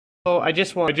Oh, I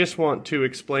just want to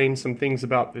explain some things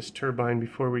about this turbine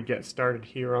before we get started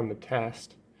here on the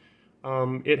test.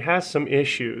 It has some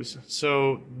issues.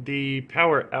 So the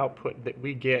power output that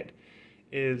we get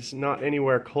is not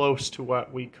anywhere close to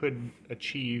what we could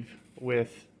achieve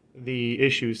with the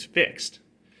issues fixed.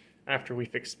 After we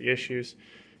fix the issues,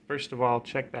 first of all,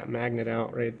 check that magnet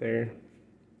out right there.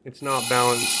 It's not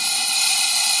balanced.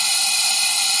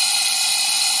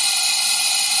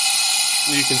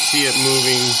 You can see it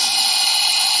moving.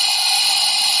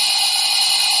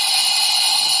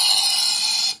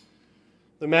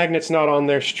 The magnet's not on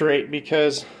there straight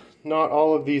because not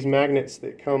all of these magnets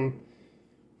that come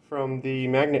from the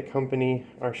magnet company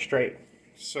are straight.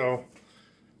 So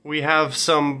we have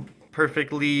some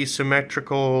perfectly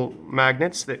symmetrical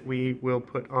magnets that we will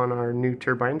put on our new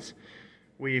turbines.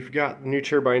 We've got new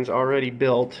turbines already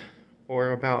built,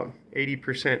 or about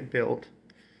 80% built.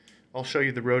 I'll show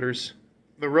you the rotors.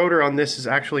 The rotor on this is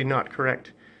actually not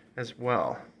correct as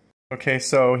well. Okay,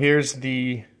 so here's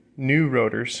the new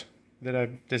rotors that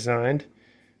I've designed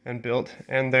and built,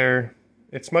 and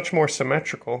it's much more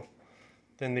symmetrical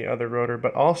than the other rotor,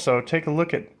 but also take a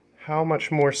look at how much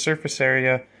more surface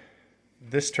area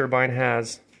this turbine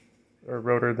has, or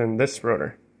rotor, than this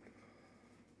rotor.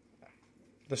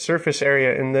 The surface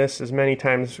area in this is many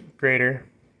times greater,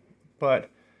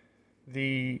 but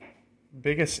the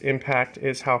biggest impact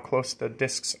is how close the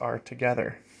discs are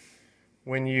together.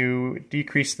 When you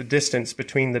decrease the distance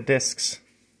between the discs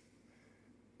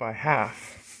by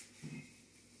half,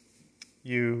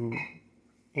 you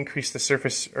increase the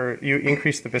surface, or you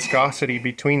increase the viscosity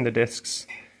between the discs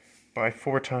by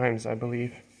 4 times, I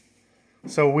believe.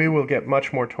 So we will get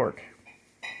much more torque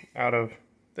out of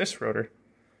this rotor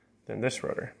than this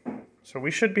rotor. So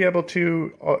we should be able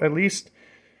to at least,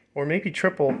 or maybe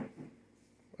triple,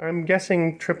 I'm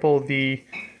guessing triple the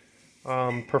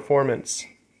performance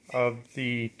of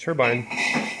the turbine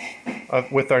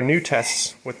with our new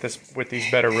tests with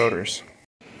these better rotors.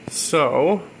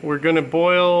 So we're going to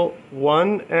boil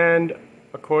 1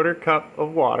 1/4 cup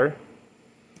of water,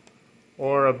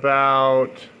 or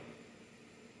about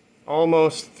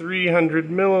almost 300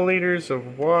 milliliters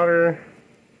of water.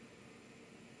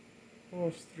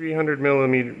 Almost 300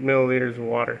 milliliters of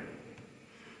water.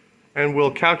 And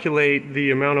we'll calculate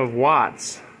the amount of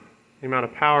watts, the amount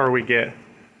of power we get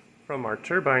from our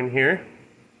turbine here.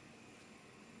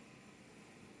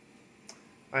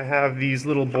 I have these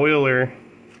little boiler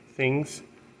things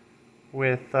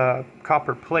with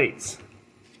copper plates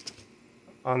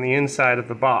on the inside of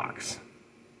the box.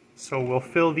 So we'll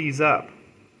fill these up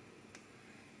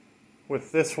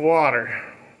with this water.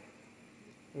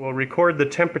 We'll record the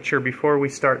temperature before we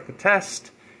start the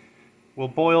test. We'll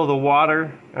boil the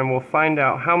water and we'll find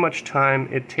out how much time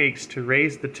it takes to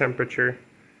raise the temperature.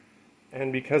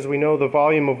 And because we know the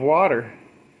volume of water,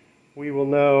 we will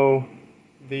know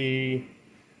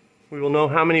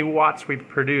how many watts we've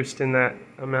produced in that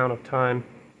amount of time.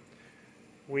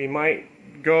 We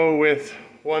might go with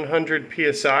 100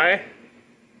 psi,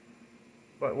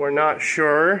 but we're not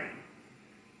sure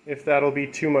if that'll be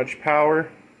too much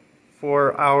power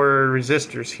for our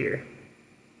resistors here.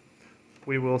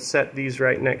 We will set these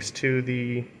right next to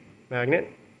the magnet,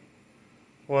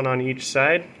 one on each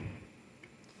side,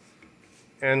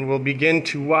 and we'll begin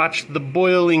to watch the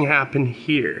boiling happen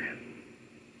here.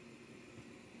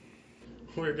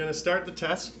 We're going to start the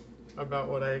test about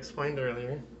what I explained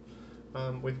earlier.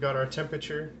 We've got our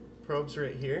temperature probes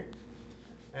right here,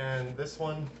 and this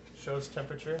one shows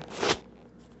temperature, it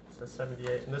says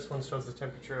 78, and this one shows the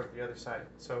temperature of the other side.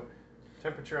 So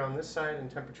temperature on this side and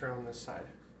temperature on this side.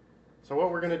 So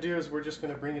what we're going to do is we're just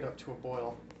going to bring it up to a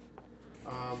boil,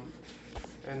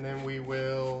 and then we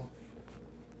will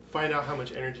find out how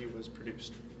much energy was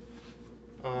produced.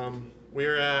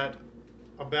 We're at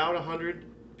about 100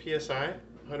 psi,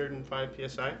 105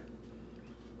 psi,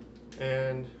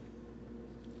 and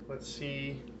let's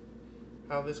see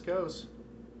how this goes.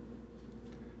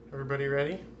 Everybody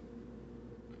ready?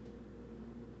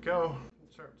 Go.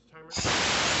 Start the timer.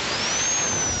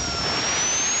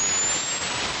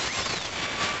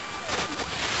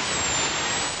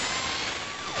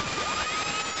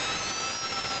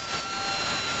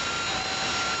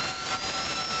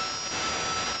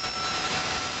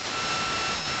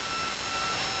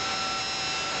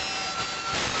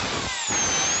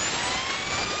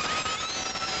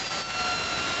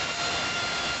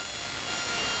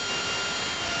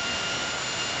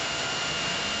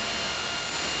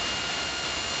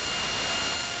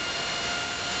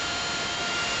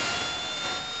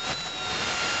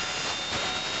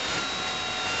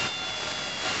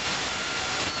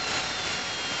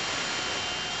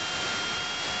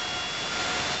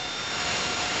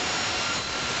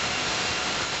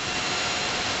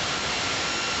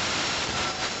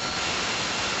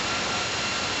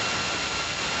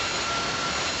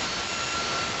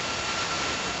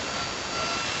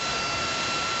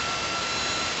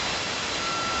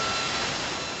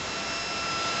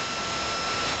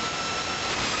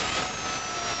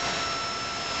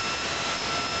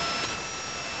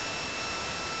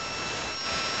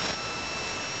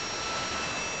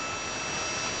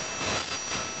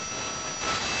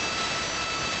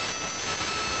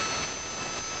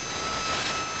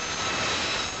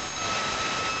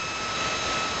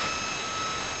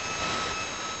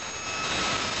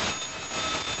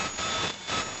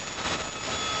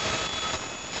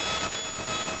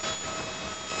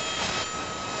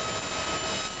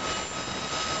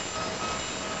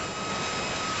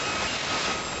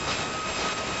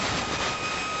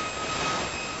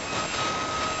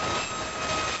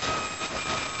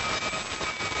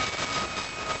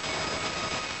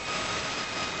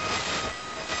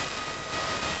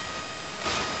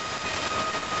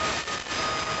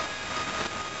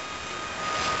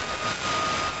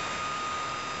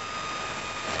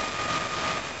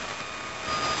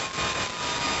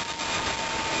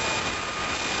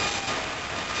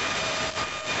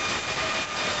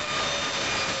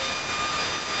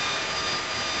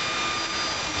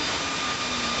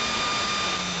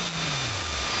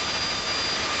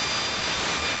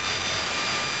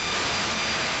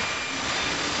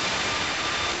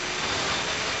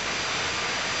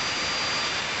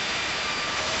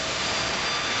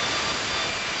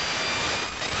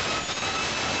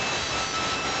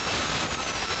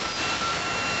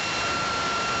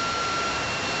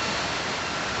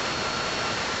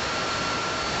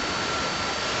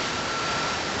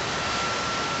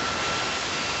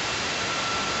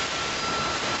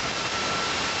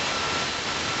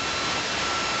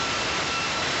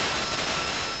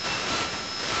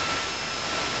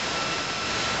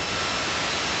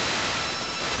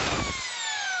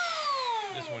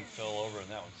 one fell over and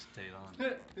that one stayed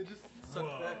on. It just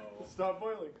sucked back. Stop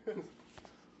boiling.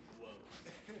 Whoa.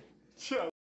 Ciao.